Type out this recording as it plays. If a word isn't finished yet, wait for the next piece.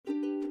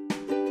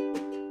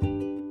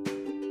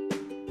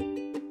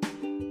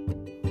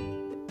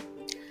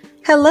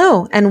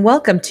Hello, and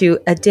welcome to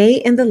A Day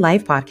in the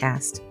Life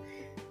podcast.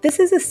 This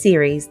is a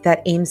series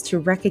that aims to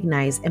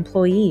recognize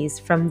employees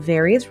from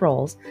various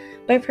roles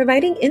by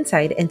providing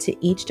insight into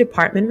each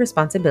department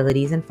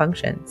responsibilities and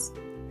functions.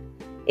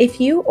 If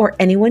you or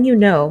anyone you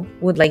know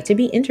would like to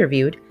be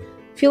interviewed,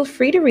 feel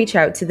free to reach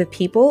out to the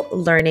People,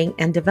 Learning,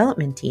 and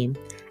Development team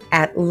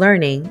at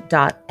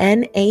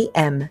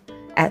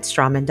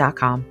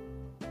learning.nam@strawman.com.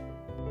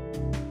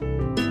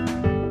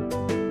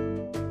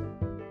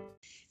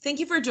 Thank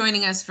you for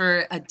joining us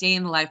for A Day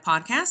in the Life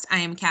podcast. I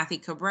am Kathy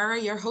Cabrera,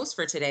 your host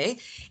for today,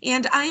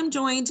 and I am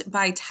joined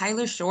by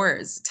Tyler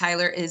Shores.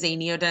 Tyler is a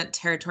Neodent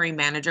Territory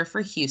Manager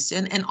for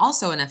Houston and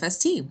also an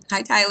FST.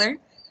 Hi, Tyler.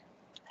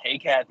 Hey,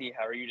 Kathy.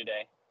 How are you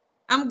today?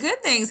 I'm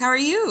good, thanks. How are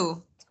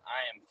you?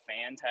 I am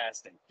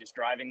fantastic. Just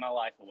driving my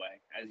life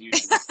away, as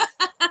usual.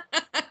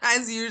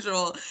 As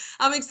usual.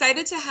 I'm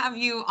excited to have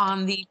you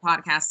on the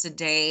podcast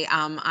today.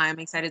 I'm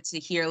excited to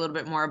hear a little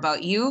bit more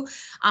about you.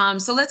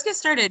 So let's get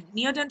started.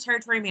 Neodent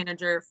Territory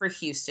Manager for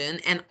Houston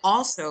and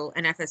also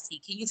an FST.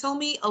 Can you tell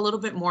me a little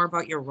bit more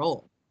about your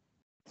role?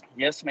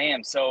 Yes,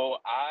 ma'am. So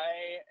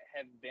I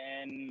have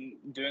been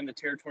doing the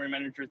territory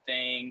manager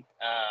thing,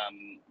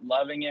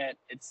 loving it.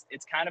 It's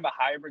kind of a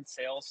hybrid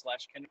sales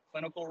 /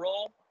 clinical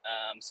role.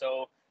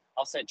 So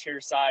I'll set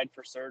chairside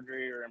for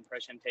surgery or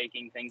impression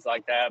taking, things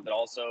like that. But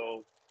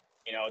also,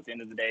 at the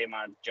end of the day,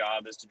 my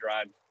job is to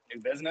drive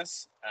new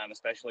business,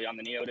 especially on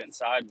the Neodent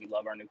side. We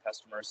love our new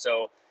customers.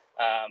 So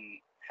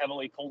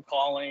heavily cold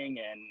calling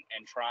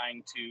and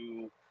trying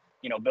to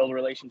build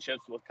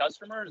relationships with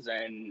customers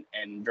and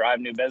drive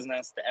new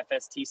business. The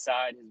FST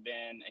side has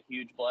been a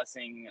huge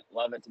blessing.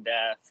 Love it to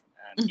death.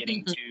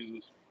 Getting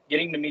to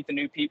meet the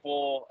new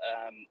people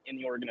in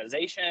the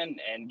organization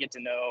and get to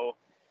know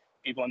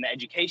people on the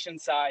education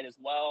side as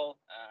well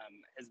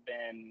has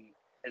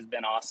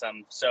been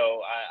awesome.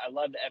 So I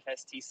love the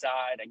FST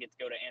side. I get to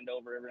go to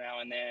Andover every now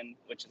and then,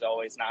 which is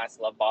always nice.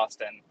 Love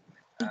Boston.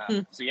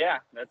 So yeah,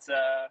 that's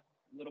a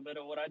little bit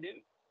of what I do.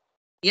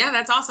 Yeah,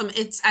 that's awesome.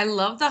 I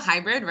love the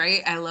hybrid,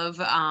 right? I love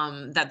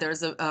that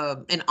there's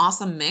an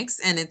awesome mix,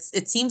 and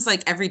it seems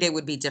like every day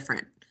would be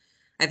different.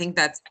 I think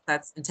that's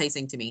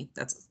enticing to me.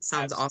 That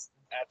sounds awesome.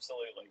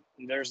 Absolutely.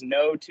 There's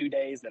no 2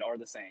 days that are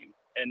the same.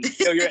 And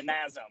you're at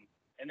NASM,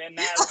 and then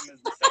NASM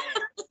is the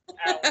same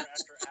hour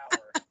after hour,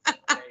 day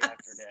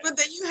after day. But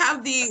then you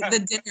have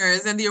the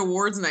dinners and the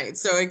awards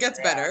nights, so it gets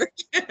better.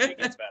 It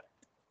gets better.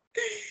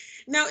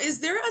 Now, is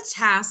there a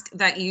task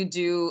that you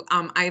do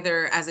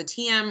either as a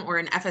TM or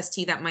an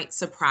FST that might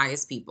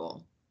surprise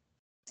people?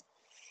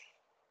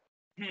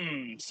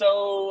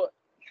 So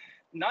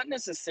not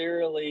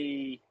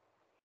necessarily,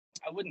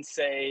 I wouldn't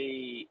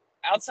say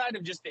outside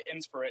of just the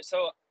inspiration.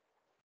 So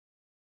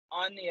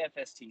on the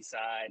FST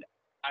side,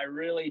 I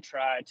really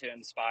try to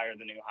inspire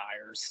the new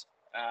hires.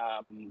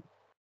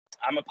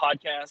 I'm a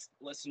podcast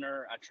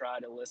listener. I try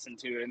to listen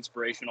to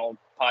inspirational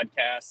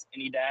podcasts.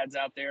 Any dads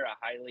out there, I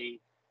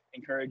highly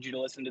encourage you to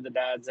listen to the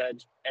Dad's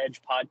Edge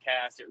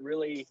podcast. It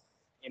really,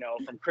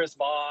 from Chris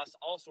Voss,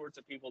 all sorts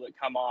of people that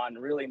come on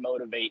really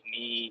motivate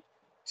me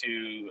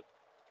to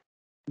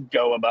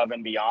go above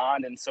and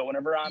beyond. And so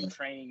whenever I'm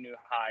training new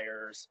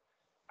hires,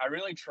 I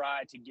really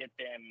try to get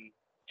them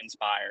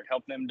inspired,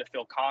 help them to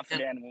feel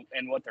confident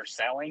in what they're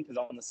selling. Because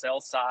on the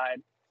sales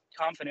side,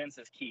 confidence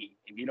is key.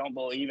 If you don't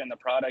believe in the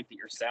product that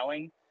you're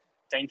selling,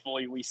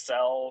 thankfully we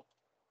sell,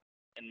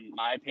 in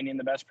my opinion,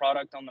 the best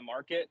product on the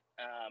market.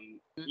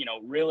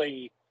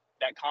 Really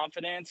that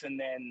confidence, and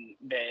then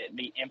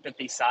the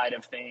empathy side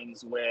of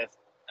things with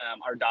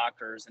our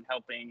doctors and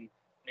helping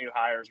new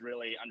hires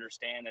really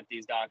understand that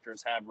these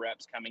doctors have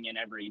reps coming in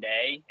every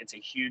day. It's a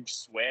huge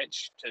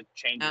switch to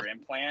change your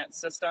implant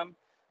system,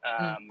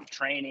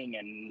 training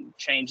and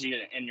changing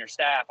in your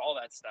staff, all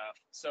that stuff.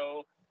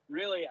 So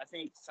really, I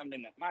think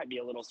something that might be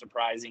a little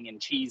surprising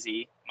and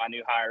cheesy, my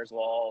new hires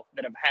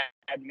that have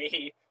had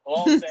me will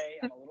all say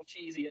I'm a little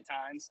cheesy at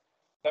times,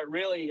 but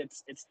really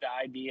it's the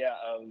idea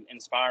of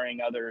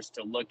inspiring others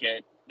to look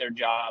at their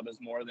job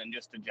as more than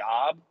just a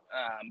job,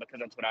 because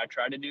that's what I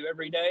try to do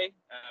every day.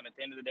 At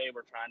the end of the day,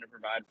 we're trying to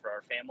provide for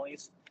our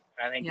families.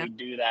 And I think we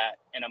do that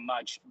in a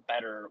much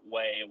better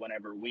way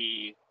whenever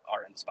we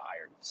are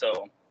inspired.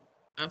 So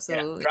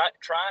absolutely,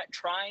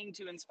 trying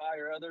to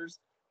inspire others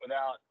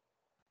without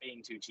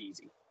being too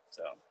cheesy.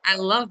 So I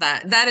love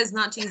that. That is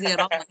not cheesy at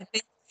all. I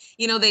think,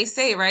 they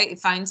say, right,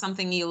 find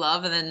something you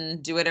love and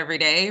then do it every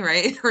day,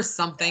 right? Or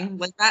something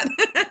like that.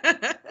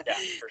 Yeah,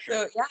 for sure.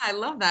 So yeah, I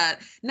love that.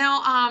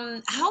 Now,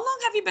 how long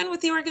have you been with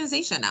the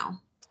organization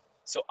now?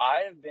 So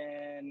I have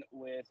been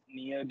with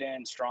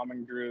Neodent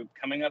Strawman Group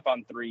coming up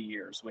on 3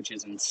 years, which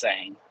is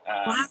insane.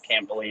 Wow.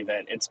 Can't believe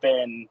it. It's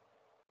been,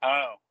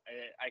 I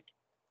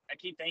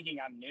keep thinking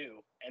I'm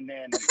new, and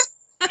then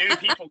new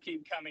people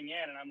keep coming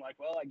in, and I'm like,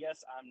 well, I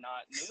guess I'm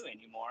not new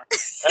anymore.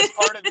 That's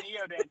part of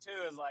Neodent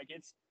too, is like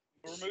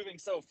we're moving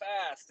so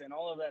fast and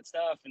all of that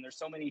stuff, and there's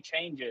so many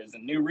changes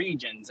and new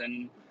regions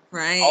and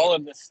all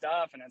of this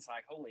stuff, and it's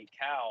like, holy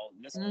cow,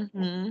 this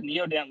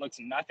Neodent looks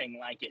nothing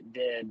like it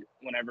did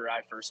whenever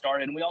I first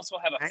started. And we also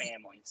have a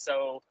family,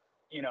 so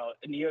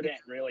Neodent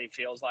really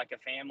feels like a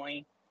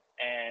family,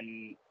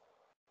 and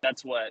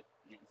that's what.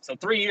 So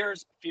 3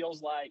 years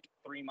feels like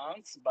 3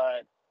 months,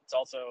 but it's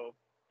also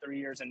 3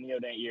 years in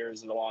Neodent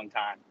years is a long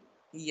time.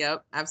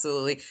 Yep,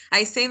 absolutely.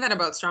 I say that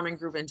about Strawman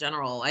Group in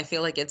general. I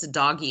feel like it's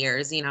dog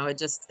years,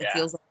 it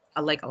feels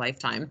like a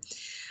lifetime.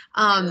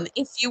 Sure.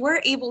 If you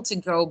were able to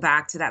go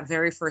back to that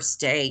very first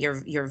day,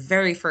 your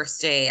very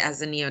first day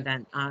as a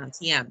Neodent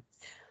TM,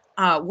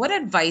 what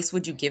advice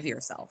would you give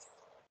yourself?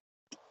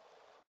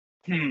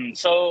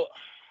 So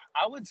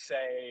I would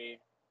say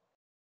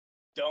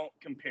don't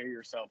compare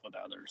yourself with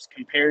others.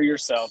 Compare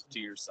yourself to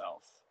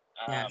yourself.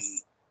 Um,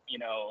 Yes.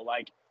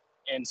 like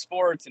in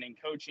sports and in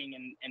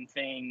coaching and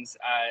things,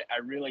 I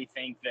really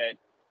think that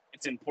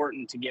it's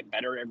important to get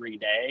better every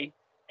day.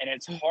 And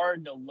it's Mm.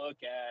 hard to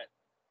look at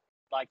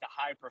like the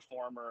high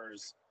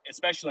performers,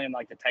 especially in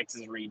like the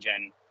Texas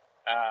region.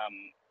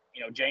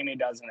 Jamie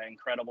does an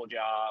incredible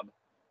job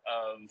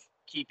of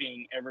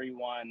keeping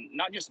everyone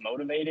not just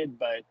motivated,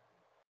 but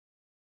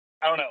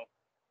I don't know.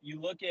 You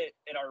look at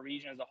our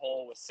region as a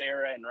whole with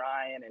Sarah and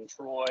Ryan and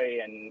Troy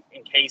and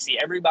Casey,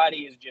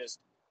 everybody is just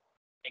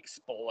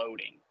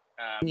exploding.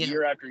 Yeah.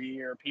 Year after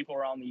year, people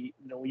are on the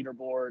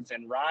leaderboards,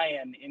 and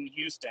Ryan in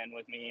Houston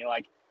with me,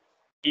 like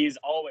he's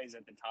always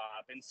at the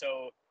top. And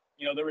so,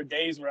 there were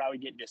days where I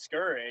would get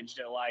discouraged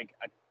at like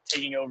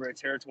taking over a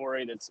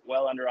territory that's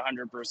well under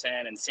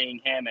 100% and seeing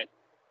him at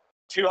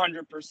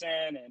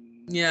 200%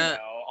 and, Yeah.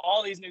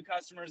 all these new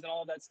customers and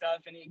all of that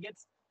stuff. And it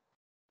gets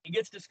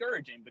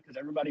discouraging because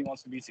everybody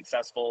wants to be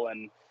successful.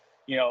 And,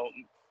 you know,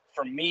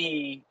 for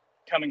me,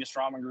 coming to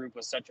Strawman Group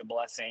was such a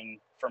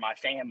blessing for my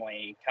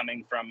family,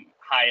 coming from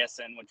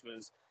Hyacin, which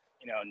was,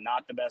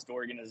 not the best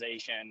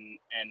organization,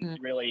 and Mm.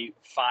 really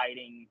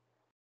fighting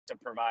to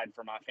provide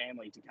for my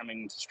family to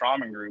coming to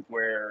Strawman Group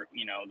where,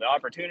 the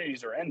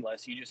opportunities are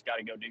endless. You just got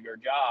to go do your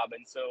job.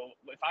 And so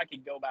if I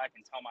could go back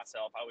and tell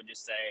myself, I would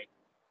just say,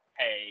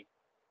 hey,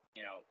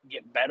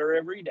 get better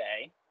every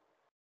day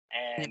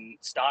Yeah. and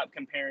stop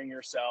comparing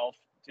yourself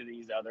to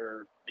these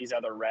other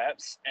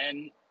reps.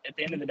 And at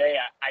the end of the day,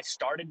 I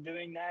started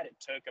doing that. It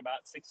took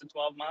about 6 to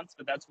 12 months,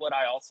 but that's what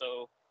I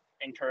also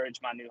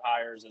encourage my new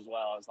hires as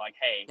well. Is like,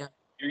 hey, Yeah.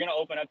 you're going to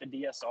open up the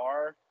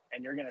DSR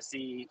and you're going to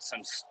see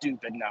some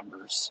stupid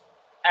numbers.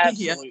 Yeah.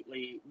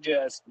 Absolutely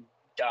just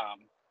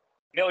dumb.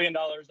 $1 million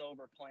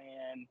over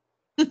plan,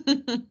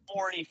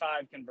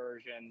 45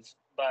 conversions.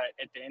 But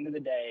at the end of the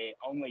day,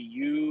 only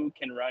you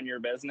can run your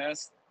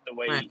business the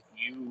Right. way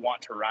you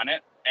want to run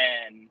it.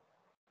 And,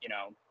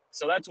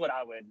 so that's what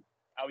I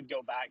would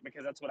go back,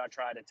 because that's what I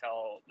try to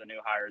tell the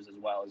new hires as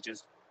well, is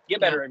just get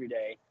Yeah. better every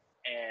day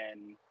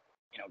and,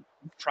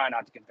 try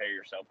not to compare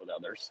yourself with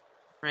others.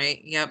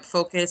 Right. Yep.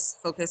 Focus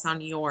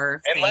on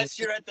your thing. Unless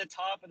you're at the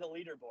top of the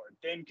leaderboard,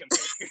 then compare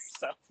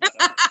yourself with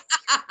others.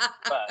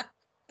 But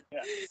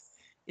yeah.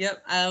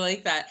 Yep, I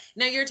like that.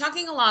 Now you're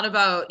talking a lot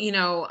about,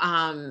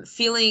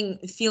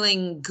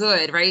 feeling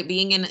good, right?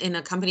 Being in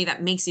a company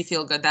that makes you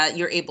feel good, that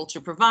you're able to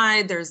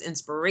provide, there's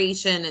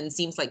inspiration and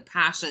seems like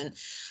passion.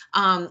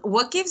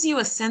 What gives you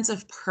a sense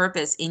of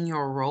purpose in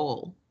your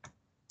role?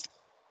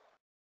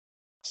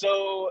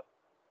 So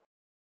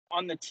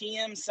on the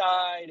TM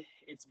side,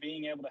 it's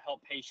being able to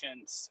help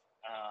patients.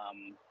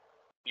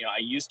 I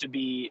used to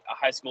be a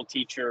high school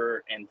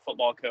teacher and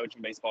football coach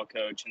and baseball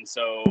coach. And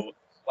so,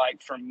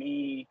 like, for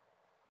me,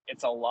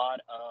 it's a lot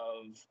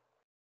of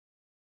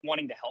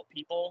wanting to help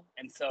people.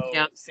 And so,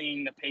 Yeah.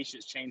 seeing the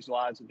patients change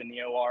lives with the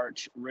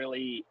NeoArch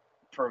really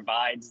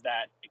provides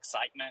that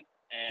excitement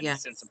and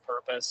Yes. sense of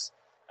purpose.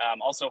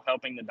 Also,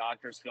 helping the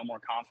doctors feel more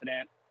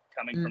confident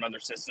coming Mm. from other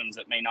systems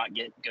that may not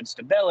get good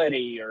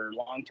stability or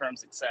long term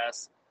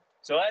success.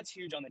 So, that's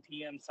huge on the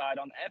TM side.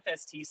 On the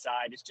FST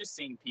side, it's just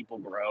seeing people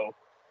grow.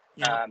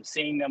 Yeah.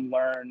 Seeing them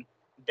learn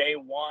day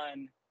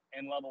one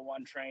in level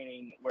one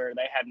training where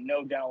they have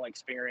no dental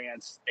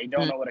experience, they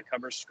don't Mm. know what a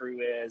cover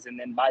screw is, and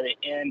then by the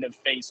end of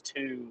phase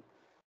two,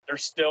 they're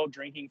still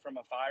drinking from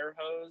a fire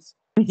hose,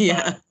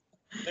 Yeah.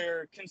 but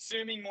they're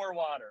consuming more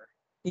water.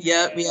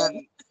 Yep. Yep.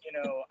 And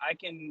I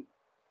can,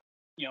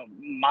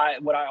 my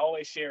what I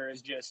always share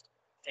is just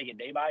take it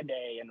day by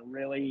day and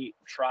really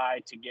try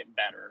to get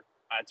better.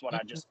 That's what I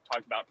Mhm. just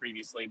talked about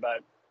previously,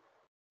 but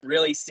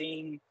really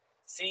seeing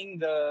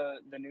the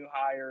new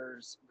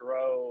hires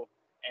grow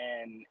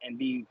and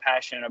be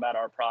passionate about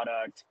our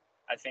product.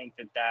 I think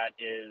that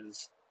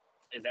is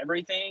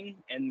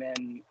everything. And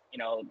then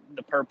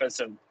the purpose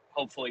of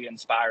hopefully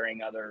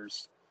inspiring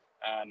others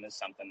is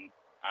something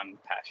I'm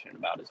passionate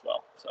about as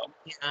well. So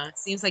Yeah. It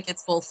seems like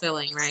it's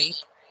fulfilling, right?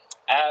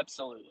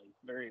 absolutely,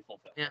 very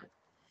fulfilling. Yeah.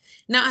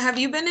 Now, have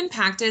you been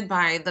impacted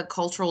by the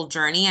cultural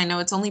journey? I know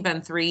it's only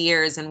been 3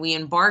 years and we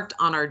embarked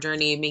on our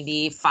journey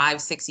maybe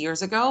 5, 6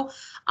 years ago.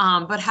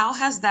 But how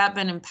has that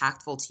been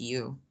impactful to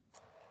you?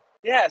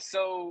 Yeah,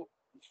 so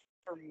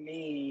for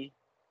me,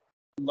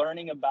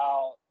 learning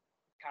about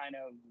kind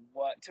of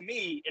what, to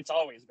me, it's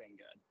always been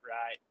good,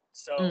 right?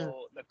 Mm.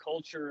 So the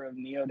culture of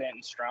Neodent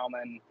and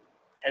Straumann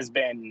has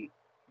been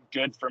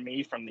good for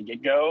me from the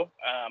get-go.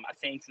 I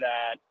think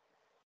that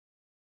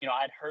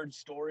I'd heard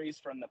stories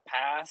from the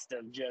past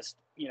of just,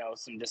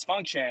 some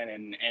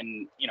dysfunction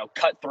and,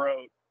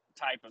 cutthroat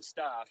type of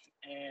stuff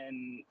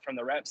and from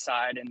the rep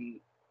side. And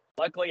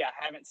luckily I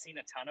haven't seen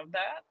a ton of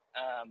that.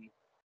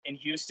 In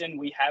Houston,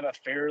 we have a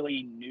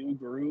fairly new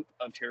group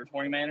of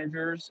territory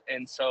managers.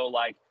 And so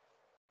like,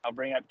 I'll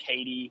bring up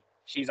Katie.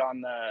 She's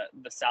on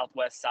the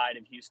southwest side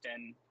of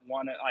Houston,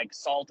 one like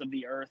salt of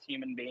the earth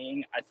human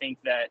being. I think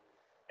that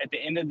at the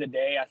end of the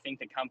day, I think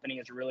the company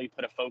has really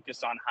put a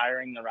focus on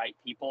hiring the right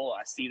people.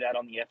 I see that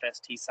on the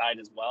FST side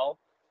as well.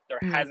 There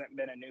hasn't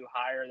been a new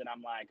hire that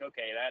I'm like,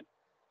 okay,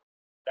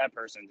 that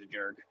person's a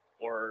jerk,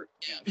 or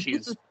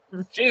she's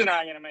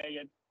not gonna make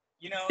it.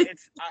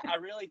 I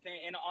really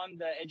think, and on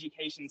the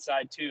education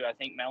side too, I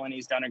think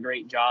Melanie's done a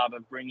great job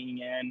of bringing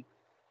in,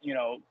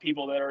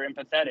 people that are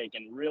empathetic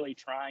and really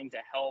trying to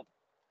help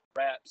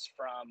reps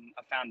from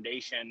a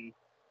foundation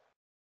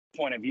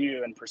point of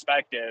view and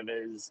perspective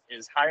is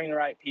hiring the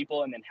right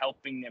people and then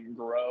helping them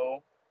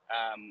grow.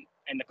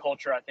 And the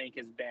culture, I think,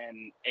 has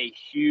been a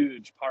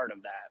huge part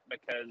of that,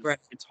 because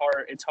it's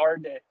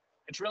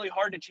really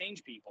hard to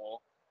change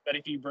people. But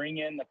if you bring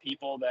in the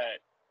people that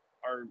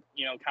are,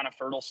 kind of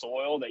fertile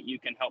soil that you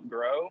can help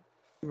grow,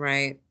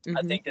 right.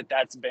 I think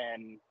that's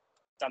been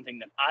something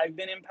that I've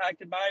been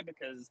impacted by,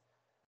 because,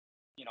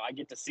 I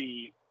get to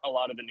see a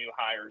lot of the new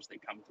hires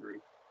that come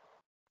through.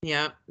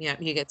 Yeah,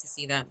 you get to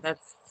see that.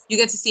 You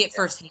get to see it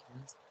firsthand.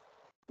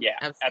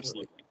 Yeah,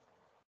 absolutely.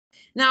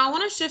 Now, I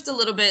want to shift a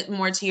little bit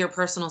more to your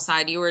personal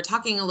side. You were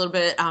talking a little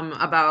bit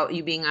about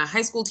you being a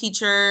high school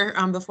teacher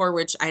before,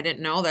 which I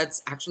didn't know.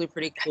 That's actually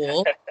pretty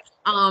cool.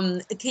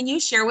 Can you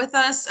share with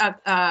us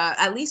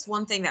at least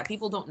one thing that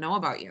people don't know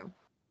about you?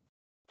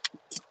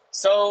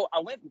 So I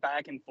went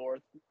back and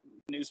forth.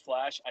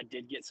 Newsflash, I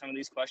did get some of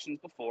these questions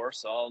before,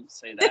 so I'll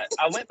say that.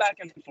 I went back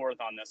and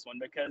forth on this one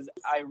because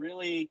I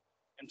really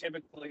am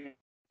typically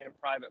a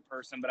private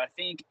person, but I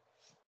think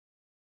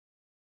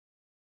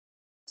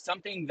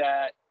something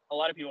that a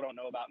lot of people don't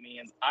know about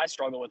me is I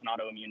struggle with an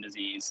autoimmune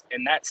disease,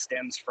 and that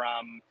stems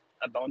from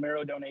a bone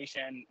marrow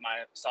donation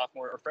my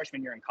sophomore or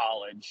freshman year in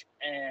college.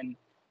 And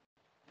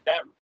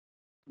that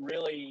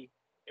really,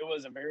 it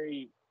was a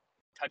very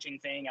touching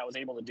thing I was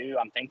able to do.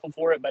 I'm thankful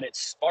for it, but it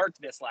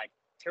sparked this like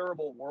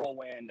terrible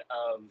whirlwind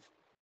of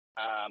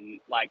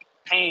like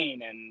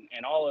pain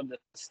and all of this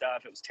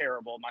stuff. It was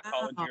terrible. My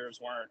college years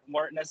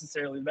weren't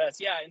necessarily the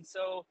best. Yeah. And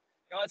so,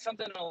 it's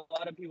something a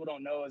lot of people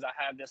don't know is I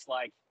have this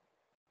like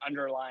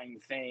underlying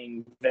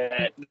thing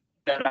that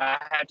I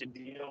have to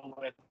deal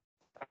with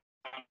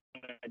on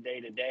a day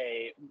to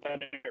day,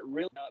 but it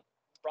really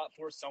brought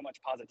forth so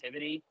much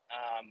positivity.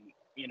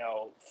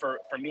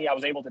 For me, I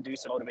was able to do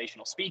some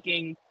motivational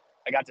speaking.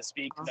 I got to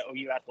speak to the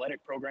OU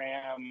athletic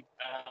program,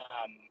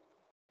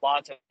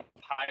 lots of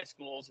high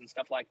schools and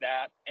stuff like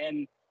that.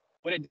 And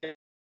what it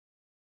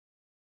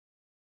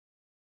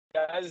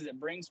does is it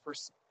brings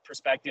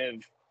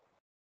perspective.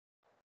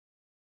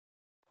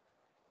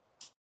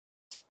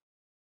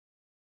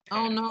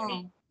 Oh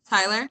no,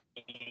 Tyler.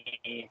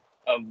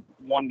 Of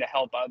wanting to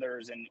help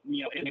others, and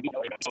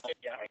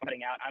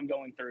putting out. I'm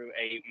going through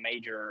a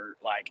major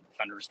like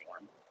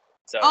thunderstorm.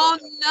 So. Oh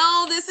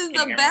no, this is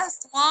the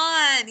best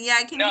one. Yeah,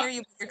 I can hear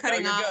you. You're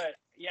cutting off. Good.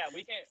 Yeah,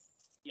 we can.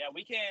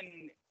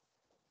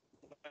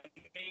 Let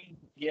me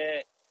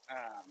get.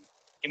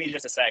 Give me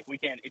just a sec. We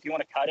can, if you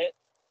want to cut it,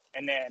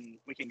 and then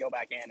we can go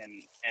back in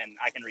and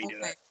I can redo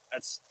it.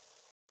 That's.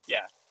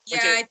 Yeah. Yeah,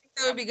 I think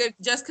that would be good.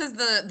 Just because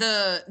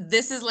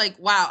this is like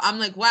wow, I'm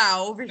like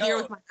wow over here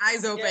with my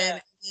eyes open,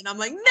 and I'm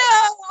like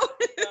no.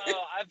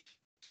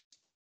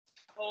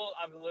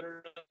 I've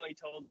literally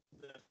told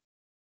the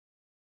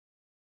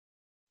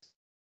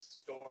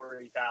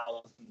story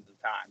thousands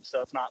of times,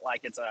 so it's not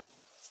like it's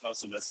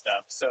most of this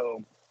stuff.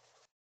 So,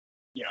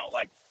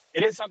 like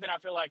it is something I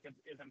feel like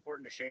is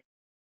important to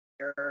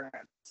share.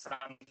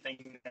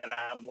 Something that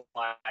I'm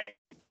like.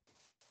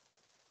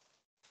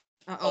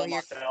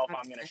 Myself,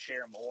 I'm going to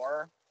share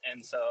more,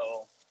 and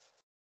so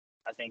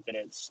I think that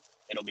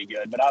it'll be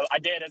good. But I was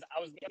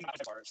getting my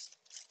bars,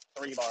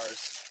 3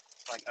 bars.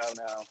 Like, oh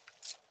no.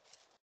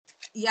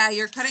 Yeah,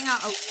 you're cutting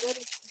out a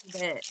little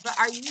bit. But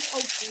are you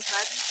okay?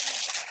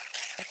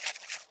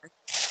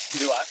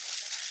 Do what?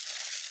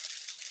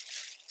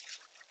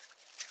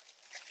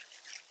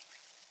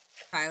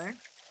 Tyler?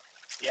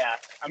 Yeah,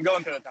 I'm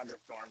going through a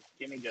thunderstorm.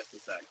 Give me just a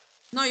sec.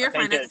 No, you're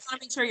fine. I just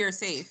want to make sure you're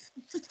safe.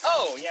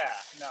 Oh, yeah.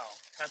 No,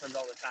 happens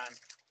all the time.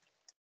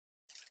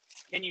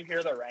 Can you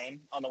hear the rain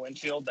on the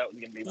windshield? That was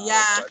going to be my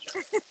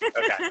question.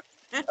 Okay.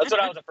 That's what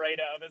I was afraid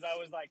of, is I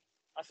was like,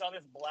 I saw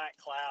this black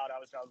cloud. I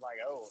was like,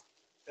 oh,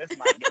 this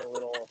might get a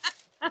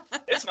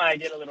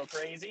little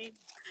crazy.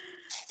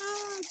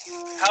 Oh,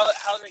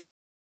 how's it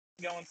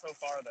going so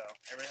far, though?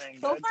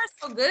 Everything good? So far,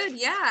 so good.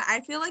 Yeah,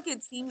 I feel like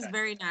it seems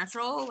very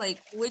natural.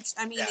 Like, which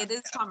I mean, it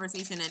is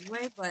conversation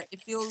anyway, but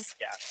it feels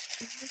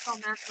so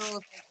natural.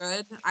 It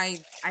feels good. I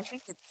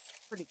think it's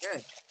pretty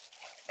good.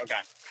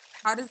 Okay.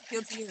 How does it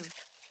feel to you?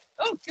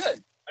 Oh,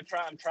 good.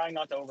 I'm trying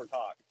not to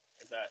overtalk.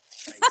 If that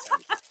makes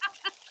sense.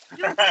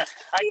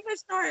 Keep it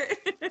short.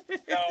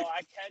 So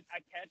I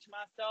catch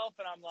myself. myself,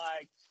 and I'm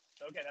like,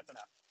 okay, that's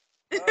enough.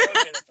 Okay,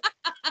 that's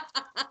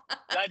enough.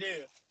 I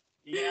do.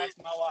 You can ask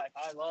my wife.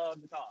 I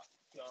love to talk.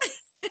 So.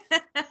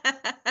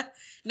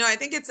 No, I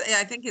think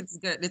it's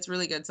good. It's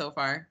really good so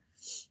far.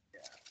 Yeah.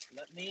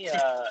 Let me.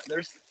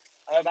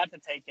 I'm about to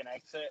take an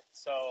exit,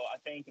 so I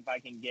think if I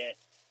can get,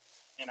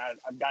 and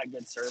I've got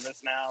good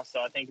service now,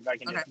 so I think if I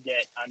can just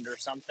get under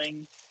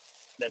something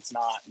that's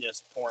not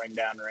just pouring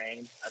down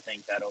rain, I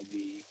think that'll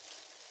be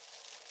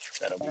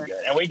good.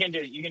 And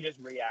you can just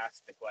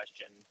re-ask the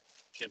question.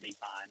 Should be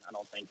fine. I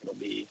don't think it'll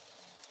be.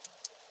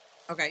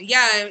 Okay.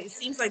 Yeah, it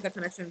seems like the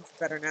connection's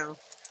better now.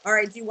 All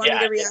right. Do you want me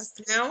to re-ask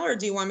now, or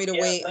do you want me to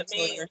wait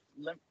until you're...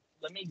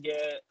 Let me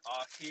get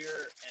off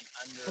here and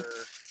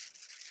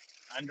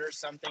under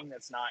something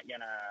that's not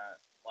gonna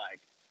like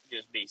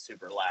just be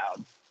super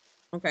loud.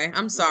 Okay.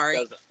 I'm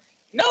sorry.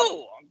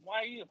 No. Why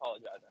are you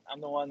apologizing?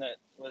 I'm the one that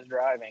was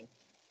driving.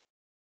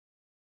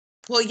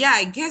 Well, yeah,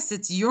 I guess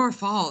it's your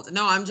fault.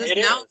 No, I'm just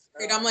now.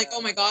 I'm like,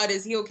 oh my God,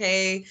 is he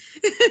okay?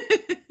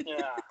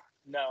 Yeah.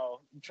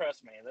 No,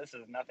 trust me, this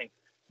is nothing.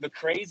 The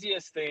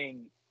craziest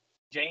thing,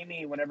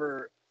 Jamie,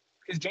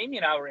 because Jamie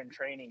and I were in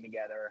training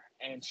together,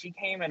 and she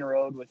came and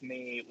rode with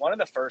me one of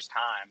the first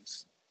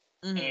times.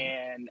 Mm-hmm.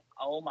 And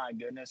oh my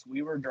goodness,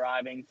 we were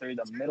driving through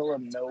the middle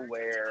of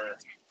nowhere,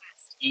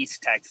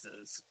 East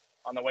Texas,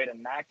 on the way to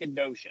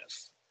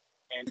Nacogdoches,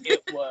 and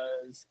it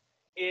was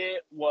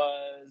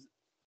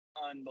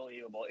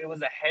unbelievable. It was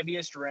the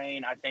heaviest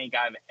rain I think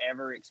I've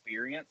ever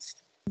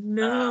experienced.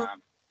 No.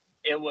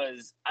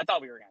 I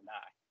thought we were gonna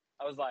die.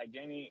 I was like,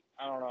 Jamie,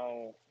 I don't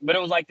know, but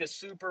it was like this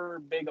super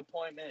big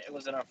appointment. It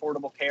was an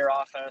Affordable Care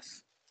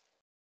office.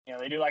 You know,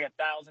 they do like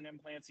 1,000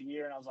 implants a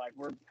year, and I was like,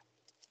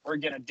 we're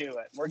gonna do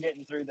it. We're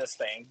getting through this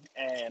thing.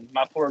 And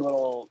my poor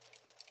little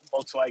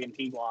Volkswagen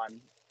Tiguan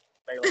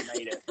barely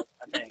made it,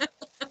 I think.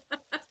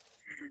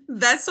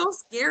 That's so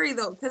scary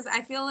though, because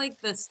I feel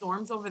like the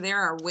storms over there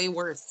are way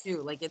worse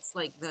too. Like it's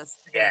like this.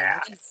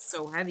 Yeah, it's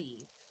so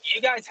heavy.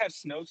 You guys have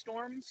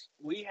snowstorms.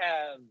 We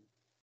have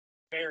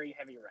very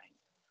heavy rain.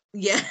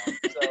 Yeah.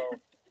 So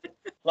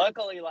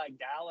luckily, like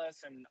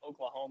Dallas and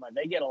Oklahoma,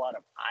 they get a lot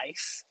of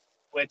ice,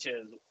 which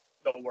is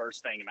the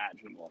worst thing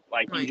imaginable.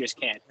 Like you just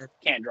can't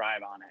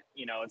drive on it.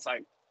 You know, it's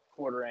like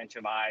 1/4 inch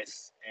of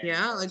ice. And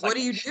yeah. Like what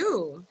do you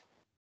do?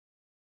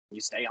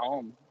 You stay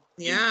home.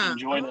 Yeah. You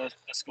enjoy the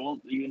school.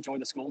 You enjoy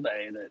the school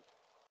day that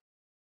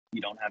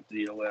you don't have to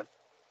deal with.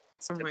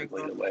 It's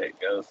typically the way it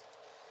goes.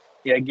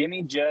 Yeah. Give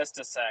me just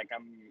a sec. I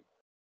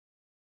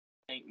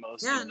think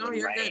most of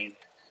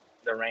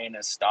the rain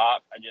has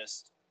stopped. I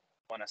just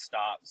want to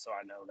stop so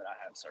I know that I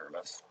have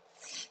service.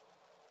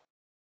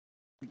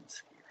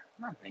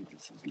 I think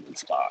this is a good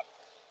spot.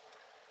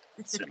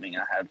 Assuming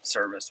I have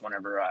service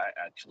whenever I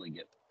actually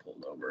get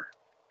pulled over.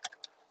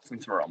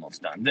 Since we're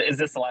almost done. Is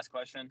this the last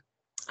question?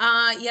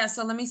 Yeah,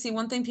 so let me see.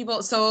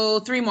 So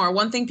 3 more.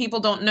 One thing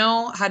people don't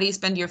know, how do you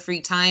spend your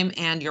free time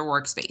and your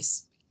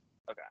workspace?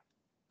 Okay.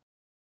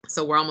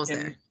 So we're almost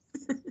there.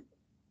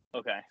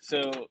 Okay.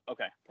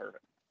 Okay,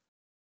 perfect.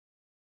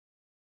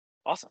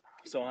 Awesome.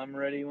 So I'm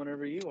ready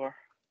whenever you are.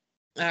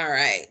 All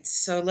right.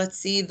 So let's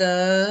see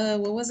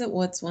what was it?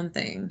 What's one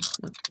thing?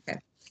 Okay.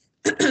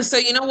 So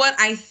you know what?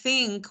 I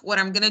think what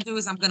I'm going to do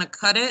is I'm going to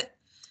cut it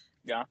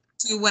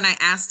to when I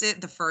asked it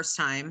the first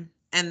time,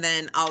 and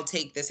then I'll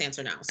take this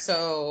answer now.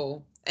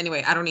 So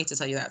anyway, I don't need to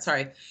tell you that.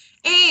 Sorry.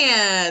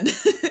 And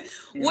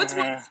what's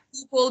what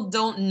people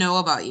don't know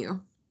about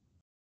you?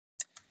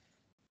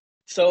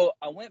 So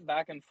I went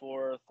back and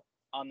forth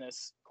on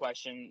this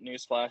question.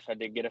 Newsflash, I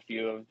did get a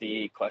few of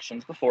the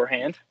questions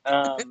beforehand.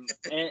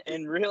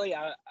 And really,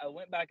 I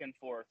went back and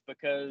forth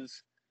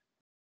because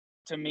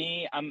to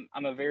me, I'm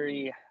a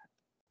very,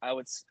 I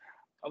would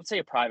say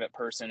a private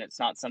person. It's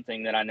not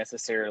something that I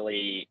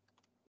necessarily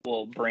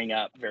will bring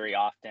up very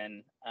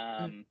often.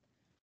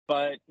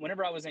 But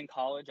whenever I was in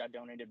college, I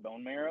donated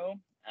bone marrow.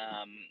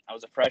 I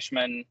was a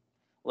freshman,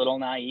 a little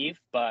naive,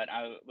 but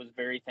I was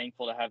very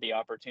thankful to have the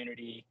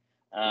opportunity.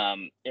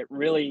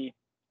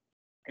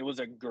 It was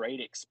a great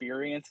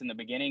experience in the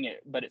beginning,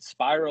 but it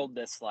spiraled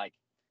this like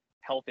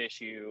health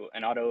issue,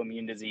 an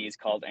autoimmune disease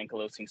called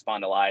ankylosing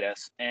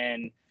spondylitis.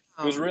 And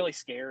it was really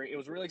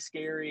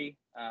scary.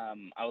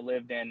 I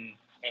lived in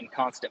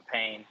constant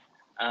pain.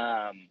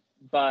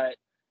 But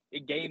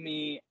it gave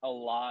me a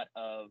lot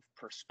of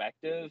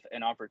perspective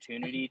and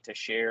opportunity to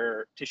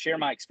share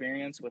my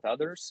experience with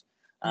others.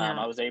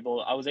 I was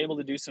able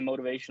to do some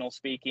motivational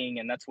speaking,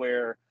 and that's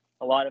where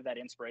a lot of that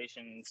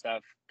inspiration and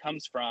stuff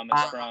comes from.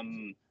 It's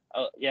from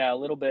a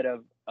little bit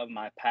of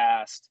my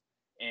past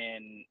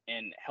and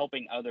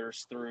helping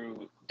others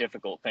through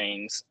difficult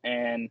things,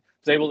 and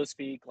was able to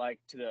speak like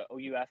to the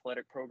OU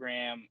athletic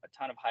program, a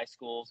ton of high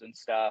schools and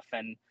stuff,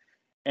 and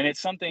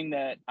it's something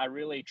that I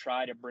really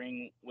try to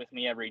bring with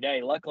me every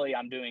day. Luckily,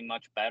 I'm doing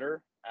much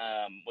better.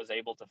 Was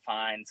able to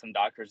find some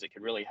doctors that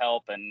could really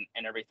help and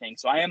everything.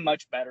 So I am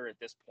much better at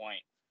this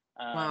point.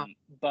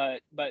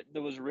 But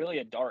there was really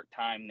a dark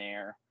time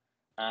there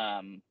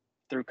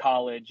through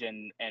college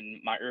and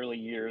my early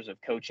years of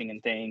coaching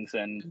and things.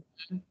 And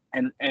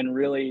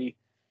really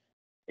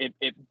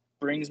it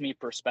brings me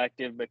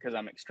perspective because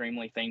I'm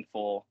extremely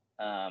thankful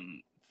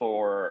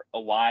for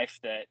a wife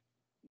that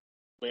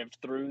lived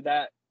through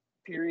that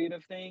period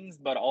of things,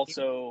 but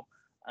also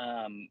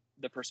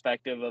the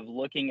perspective of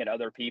looking at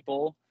other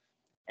people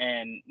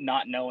and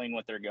not knowing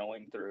what they're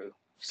going through.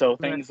 So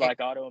things like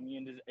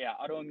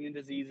autoimmune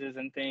diseases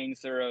and things,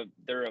 they're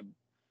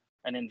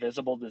an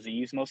invisible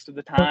disease most of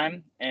the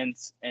time, and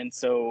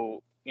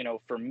so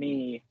for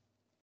me,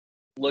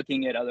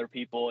 looking at other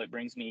people, it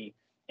brings me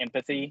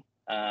empathy,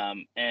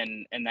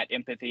 and that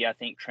empathy, I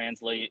think,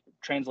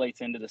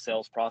 translates into the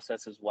sales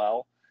process as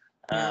well.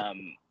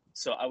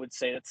 So I would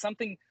say that's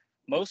something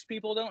most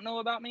people don't know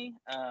about me,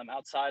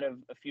 outside of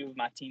a few of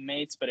my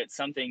teammates, but it's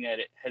something that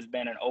it has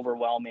been an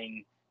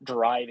overwhelming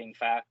driving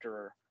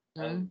factor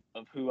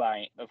of who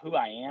I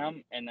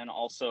am, and then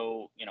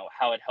also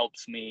how it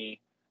helps me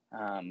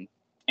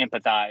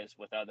empathize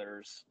with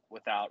others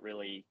without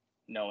really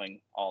knowing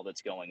all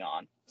that's going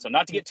on. So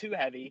not to get too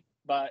heavy,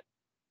 but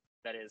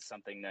that is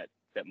something that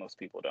most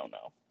people don't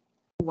know.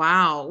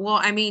 Wow. Well,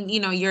 I mean,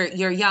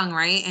 you're young,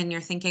 right? And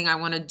you're thinking, I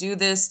want to do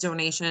this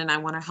donation. I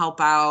want to help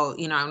out,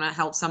 I want to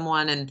help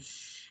someone.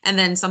 And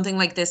then something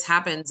like this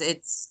happens.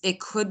 It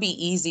could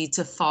be easy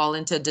to fall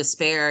into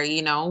despair,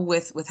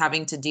 with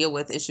having to deal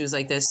with issues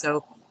like this.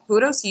 So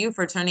kudos to you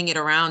for turning it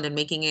around and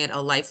making it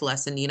a life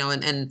lesson,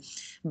 and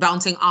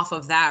bouncing off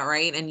of that,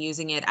 right? And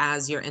using it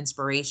as your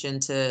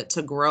inspiration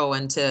to grow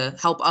and to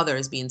help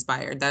others be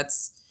inspired.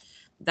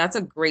 That's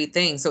a great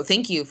thing. So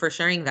thank you for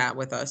sharing that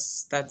with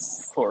us.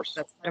 Of course.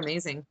 That's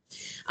amazing.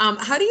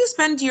 How do you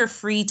spend your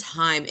free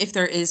time, if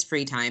there is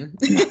free time?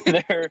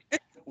 There,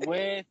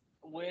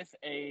 with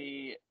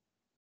a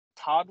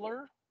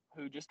toddler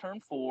who just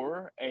turned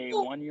 4, a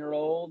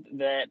 1-year-old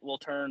that will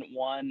turn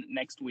 1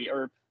 next week,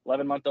 or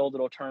 11-month-old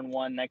that'll turn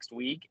 1 next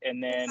week,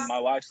 and then my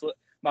wife's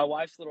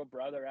little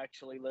brother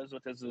actually lives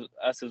with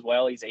us as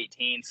well. He's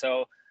 18,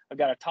 so I've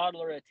got a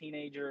toddler, a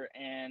teenager,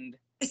 and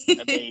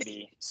a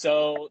baby.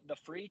 So the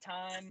free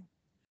time,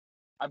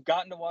 I've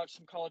gotten to watch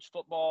some college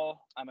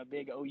football. I'm a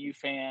big OU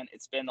fan.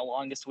 It's been the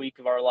longest week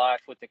of our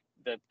life with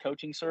the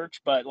coaching search,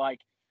 but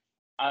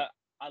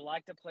I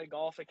like to play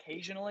golf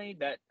occasionally.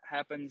 That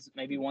happens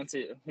maybe once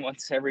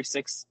every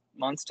 6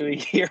 months to a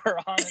year,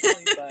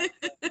 honestly. But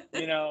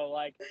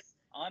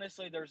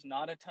honestly, there's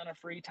not a ton of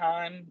free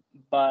time,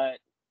 but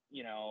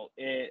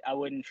I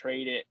wouldn't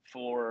trade it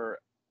for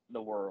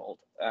the world.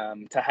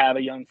 To have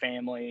a young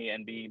family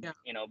and be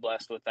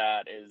blessed with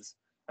that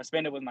I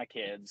spend it with my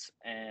kids,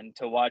 and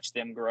to watch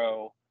them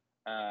grow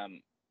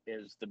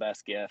is the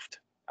best gift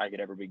I could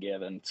ever be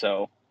given.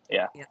 So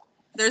yeah.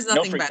 There's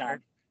nothing better.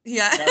 Time.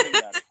 Yeah. Nothing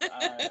better.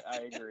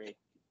 I agree.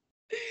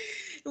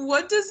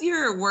 What does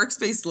your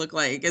workspace look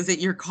like? Is it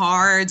your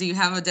car? Do you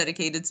have a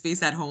dedicated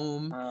space at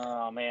home?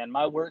 Oh man,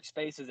 my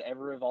workspace is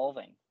ever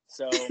evolving.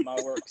 So my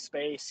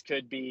workspace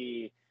could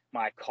be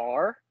my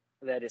car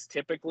that is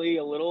typically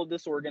a little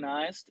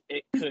disorganized.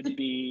 It could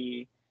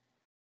be,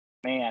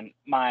 I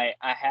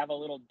have a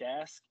little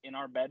desk in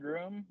our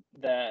bedroom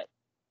that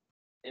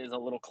is a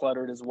little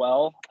cluttered as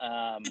well.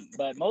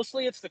 But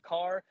mostly it's the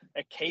car.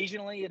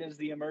 Occasionally it is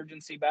the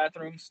emergency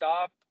bathroom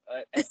stop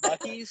at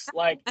Buc-ee's.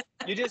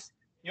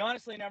 You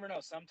honestly never know.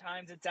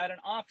 Sometimes it's at an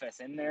office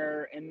in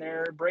their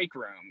break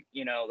room.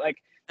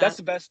 That's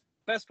the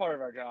best part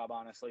of our job,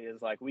 honestly,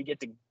 is we get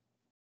to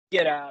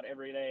get out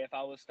every day. If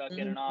I was stuck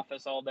in an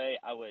office all day,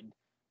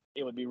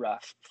 it would be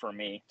rough for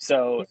me.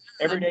 So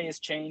every day is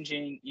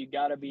changing. You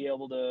got to be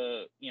able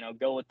to,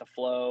 go with the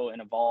flow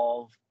and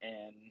evolve.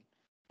 And,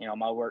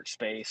 my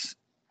workspace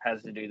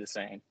has to do the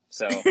same.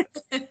 So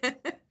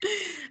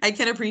I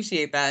can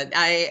appreciate that.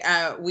 I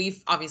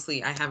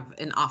have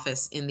an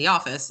office in the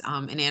office,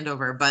 in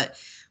Andover, but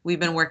we've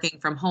been working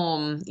from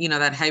home,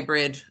 that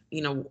hybrid,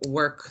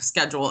 work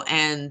schedule.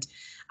 And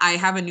I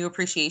have a new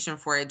appreciation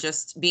for it,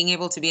 just being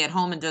able to be at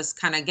home and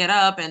just kind of get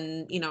up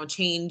and,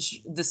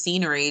 change the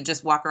scenery,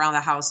 just walk around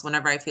the house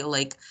whenever I feel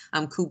like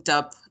I'm cooped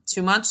up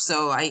too much.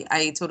 So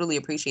I totally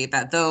appreciate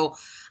that. Though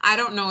I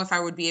don't know if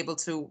I would be able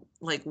to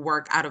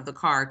work out of the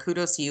car.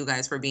 Kudos to you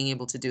guys for being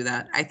able to do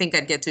that. I think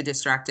I'd get too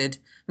distracted.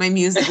 My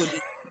music would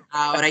be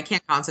loud. I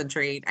can't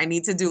concentrate. I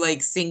need to do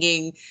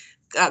singing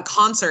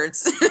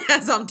concerts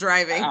as I'm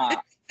driving.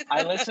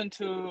 I listen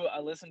to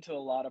a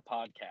lot of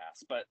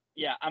podcasts, but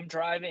yeah, I'm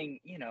driving,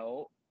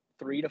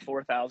 3,000 to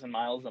 4,000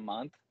 miles a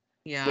month,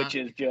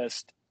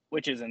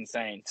 which is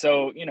insane.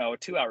 So, a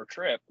 2-hour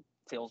trip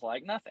feels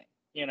like nothing.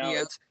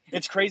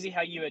 It's crazy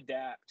how you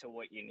adapt to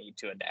what you need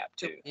to adapt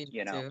to.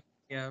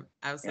 Yeah,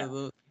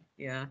 absolutely.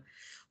 Yeah.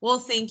 Well,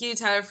 thank you,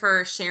 Tyler,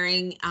 for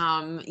sharing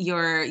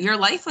your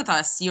life with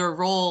us, your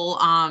role.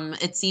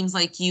 It seems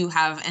like you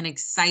have an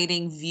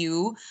exciting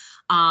view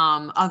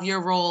of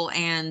your role,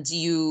 and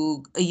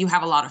you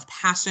have a lot of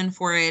passion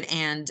for it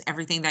and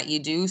everything that you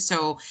do.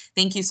 So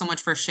thank you so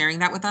much for sharing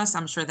that with us.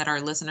 I'm sure that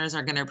our listeners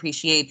are going to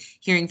appreciate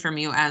hearing from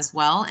you as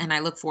well. And I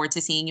look forward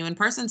to seeing you in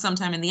person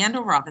sometime in the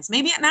Andover office,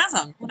 maybe at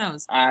NASM. Who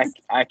knows?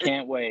 I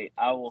can't wait.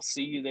 I will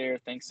see you there.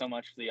 Thanks so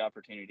much for the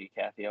opportunity,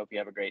 Kathy. I hope you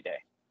have a great day.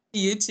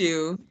 You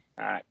too.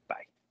 All right.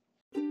 Bye.